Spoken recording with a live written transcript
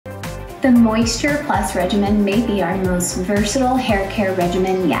The Moisture Plus regimen may be our most versatile hair care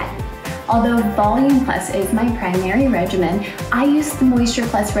regimen yet. Although Volume Plus is my primary regimen, I use the Moisture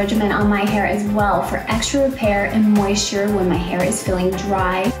Plus regimen on my hair as well for extra repair and moisture when my hair is feeling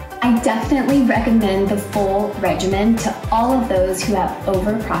dry. I definitely recommend the full regimen to all of those who have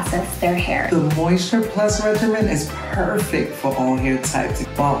over-processed their hair. The Moisture Plus regimen is perfect for all hair types,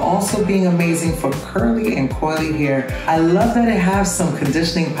 while also being amazing for curly and coily hair. I love that it has some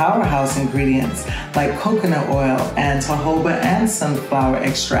conditioning powerhouse ingredients like coconut oil and jojoba and sunflower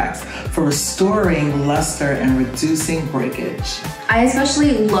extracts for restoring luster and reducing breakage. I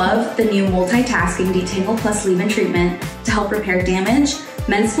especially love the new multitasking Detangle Plus leave-in treatment to help repair damage,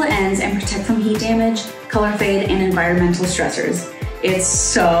 mend split ends, and protect from heat damage, color fade, and environmental stressors. It's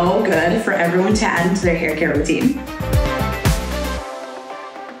so good for everyone to add into their hair care routine.